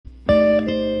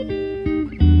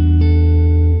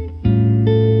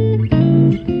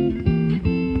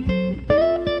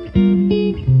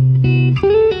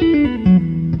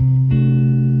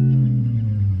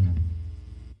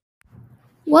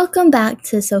Welcome back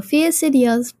to Isabella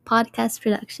Cediel's podcast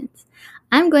productions.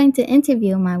 I'm going to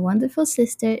interview my wonderful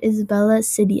sister, Isabella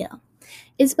Cediel.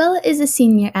 Isabella is a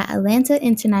senior at Atlanta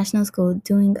International School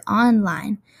doing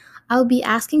online. I'll be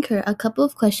asking her a couple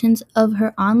of questions of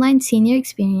her online senior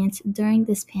experience during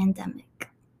this pandemic.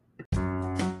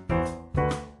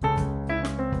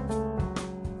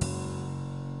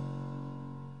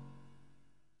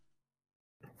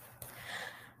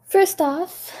 First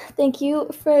off, thank you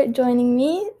for joining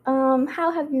me.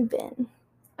 How have you been?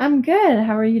 I'm good.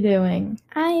 How are you doing?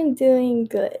 I am doing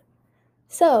good.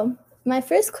 So, my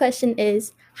first question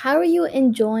is, how are you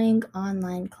enjoying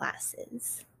online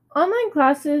classes? Online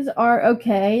classes are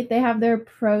okay. They have their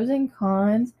pros and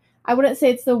cons. I wouldn't say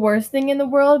it's the worst thing in the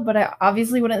world, but I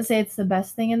obviously wouldn't say it's the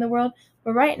best thing in the world.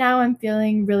 But right now, I'm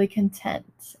feeling really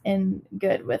content and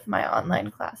good with my online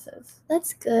classes.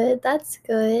 That's good. That's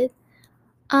good.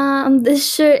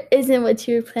 This sure isn't what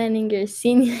you were planning your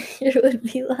senior year would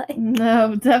be like.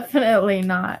 No, definitely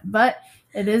not. But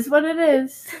it is what it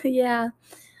is. Yeah.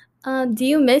 Do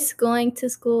you miss going to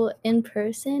school in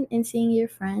person and seeing your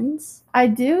friends? I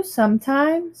do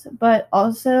sometimes, but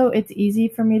also it's easy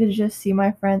for me to just see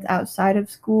my friends outside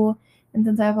of school. And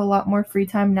since I have a lot more free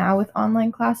time now with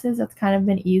online classes, that's kind of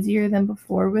been easier than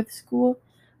before with school.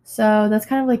 So that's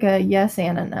kind of like a yes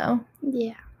and a no.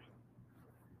 Yeah.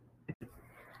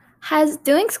 Has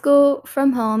doing school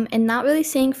from home and not really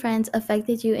seeing friends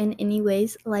affected you in any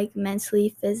ways, like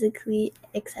mentally, physically,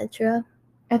 etc.?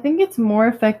 I think it's more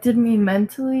affected me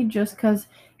mentally just because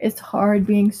it's hard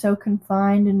being so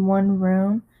confined in one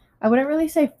room. I wouldn't really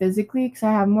say physically because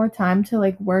I have more time to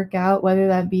like work out, whether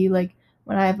that be like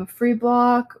when I have a free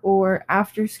block or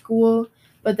after school,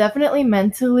 but definitely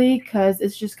mentally because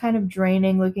it's just kind of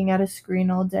draining looking at a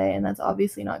screen all day, and that's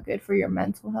obviously not good for your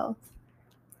mental health.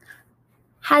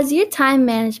 Has your time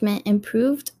management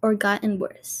improved or gotten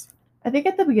worse? I think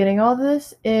at the beginning of all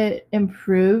this, it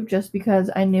improved just because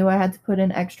I knew I had to put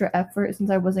in extra effort since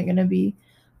I wasn't going to be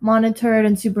monitored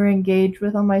and super engaged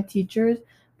with all my teachers.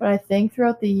 But I think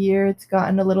throughout the year, it's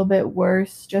gotten a little bit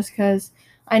worse just because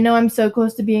I know I'm so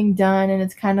close to being done, and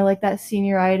it's kind of like that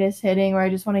senioritis hitting where I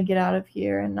just want to get out of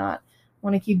here and not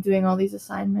want to keep doing all these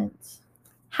assignments.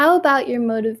 How about your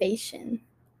motivation?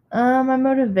 My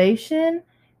motivation,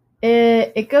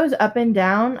 it goes up and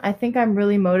down. I think I'm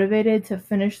really motivated to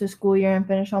finish the school year and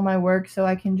finish all my work so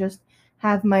I can just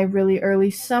have my really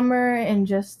early summer and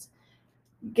just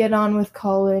get on with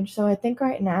college. So I think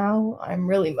right now I'm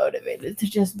really motivated to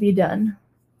just be done.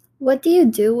 What do you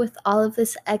do with all of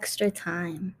this extra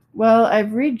time? Well,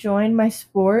 I've rejoined my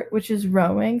sport, which is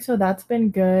rowing, so that's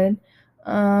been good.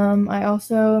 I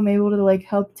also am able to like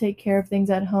help take care of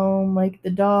things at home, like the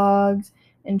dogs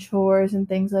and chores and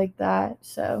things like that.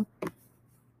 So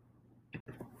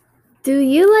Do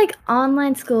you like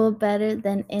online school better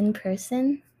than in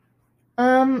person?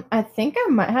 I think I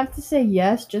might have to say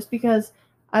yes, just because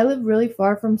I live really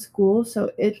far from school,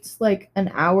 so it's like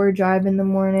an hour drive in the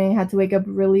morning. Had to wake up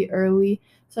really early.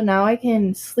 So now I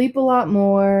can sleep a lot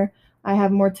more. I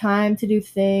have more time to do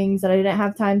things that I didn't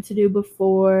have time to do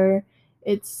before.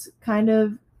 It's kind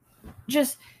of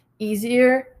just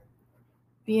easier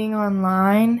being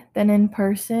online than in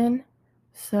person.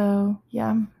 So,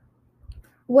 yeah.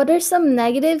 What are some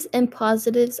negatives and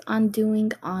positives on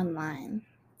doing online?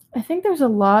 I think there's a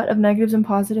lot of negatives and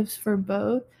positives for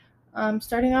both.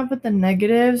 Starting off with the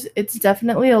negatives, it's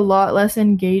definitely a lot less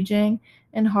engaging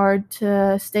and hard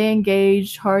to stay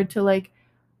engaged, hard to like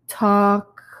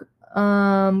talk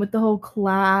with the whole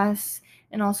class,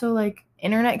 and also like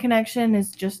internet connection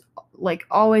is just like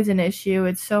always an issue.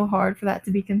 It's so hard for that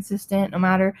to be consistent no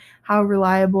matter how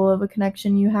reliable of a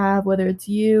connection you have, whether it's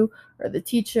you or the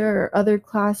teacher or other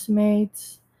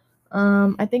classmates.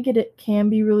 I think it can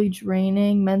be really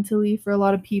draining mentally for a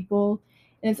lot of people.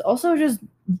 And it's also just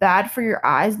bad for your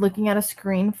eyes looking at a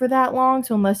screen for that long.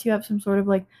 So, unless you have some sort of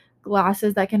like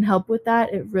glasses that can help with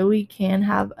that, it really can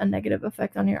have a negative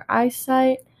effect on your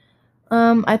eyesight.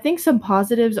 I think some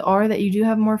positives are that you do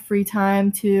have more free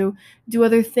time to do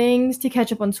other things, to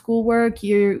catch up on schoolwork.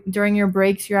 During your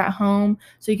breaks, you're at home,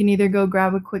 so you can either go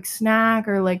grab a quick snack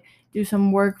or like do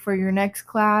some work for your next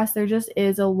class. There just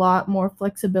is a lot more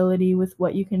flexibility with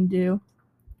what you can do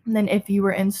than if you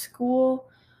were in school.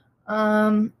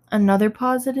 Another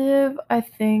positive I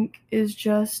think is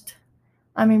just,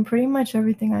 pretty much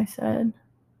everything I said.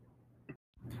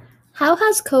 How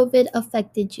has COVID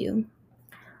affected you?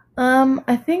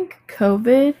 I think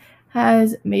COVID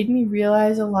has made me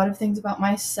realize a lot of things about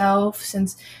myself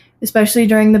since, especially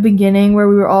during the beginning where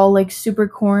we were all like super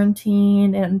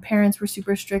quarantined and parents were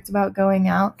super strict about going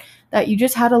out, that you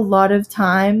just had a lot of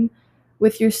time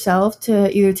with yourself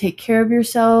to either take care of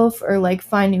yourself or like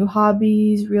find new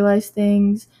hobbies, realize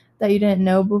things that you didn't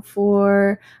know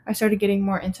before. I started getting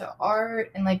more into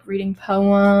art and like reading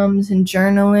poems and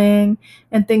journaling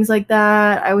and things like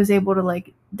that. I was able to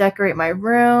like decorate my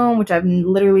room, which I've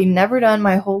literally never done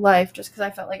my whole life just because I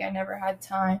felt like I never had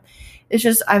time. It's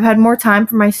just I've had more time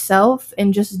for myself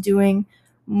and just doing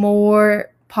more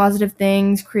positive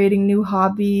things, creating new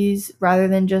hobbies rather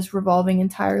than just revolving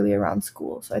entirely around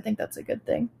school. So I think that's a good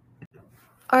thing.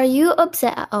 Are you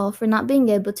upset at all for not being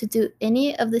able to do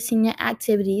any of the senior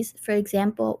activities, for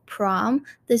example, prom,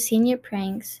 the senior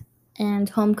pranks, and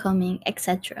homecoming,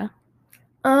 etc.?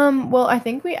 Well, I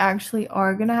think we actually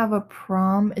are gonna have a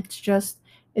prom.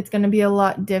 It's gonna be a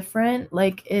lot different.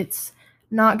 Like it's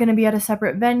not gonna be at a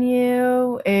separate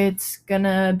venue. It's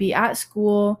gonna be at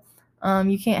school.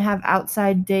 You can't have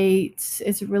outside dates.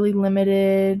 It's really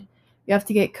limited. You have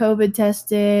to get COVID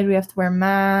tested. We have to wear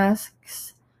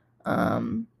masks.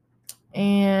 Um,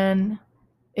 and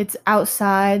it's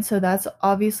outside, so that's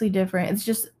obviously different. It's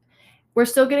just we're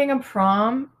still getting a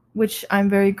prom, which I'm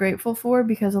very grateful for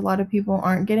because a lot of people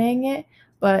aren't getting it,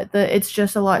 but it's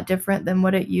just a lot different than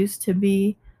what it used to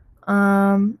be.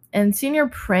 And senior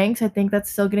pranks, I think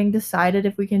that's still getting decided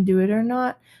if we can do it or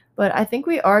not. But I think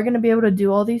we are going to be able to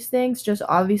do all these things, just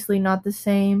obviously not the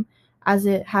same as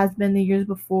it has been the years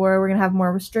before. We're going to have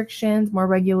more restrictions, more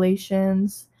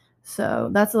regulations. So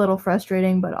that's a little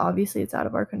frustrating, but obviously it's out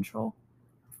of our control.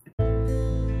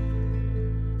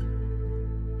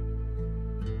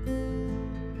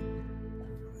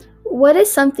 What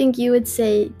is something you would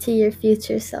say to your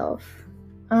future self?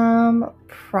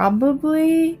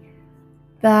 Probably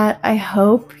that I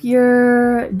hope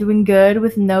you're doing good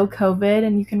with no COVID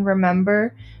and you can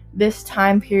remember this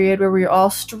time period where we were all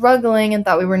struggling and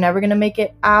thought we were never going to make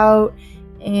it out,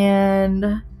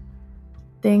 and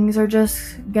things are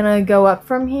just going to go up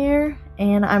from here.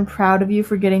 And I'm proud of you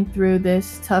for getting through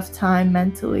this tough time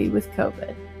mentally with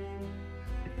COVID.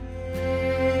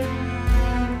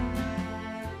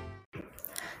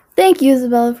 Thank you,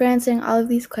 Isabella, for answering all of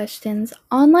these questions.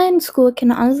 Online school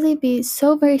can honestly be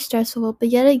so very stressful, but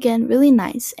yet again, really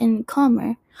nice and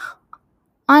calmer.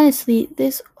 Honestly,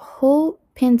 this whole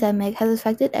pandemic has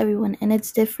affected everyone in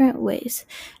its different ways.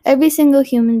 Every single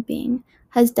human being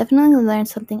has definitely learned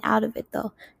something out of it,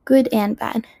 though, good and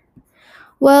bad.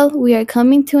 Well, we are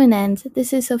coming to an end.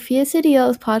 This is Sophia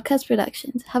Cediel's podcast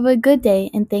productions. Have a good day,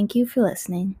 and thank you for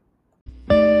listening.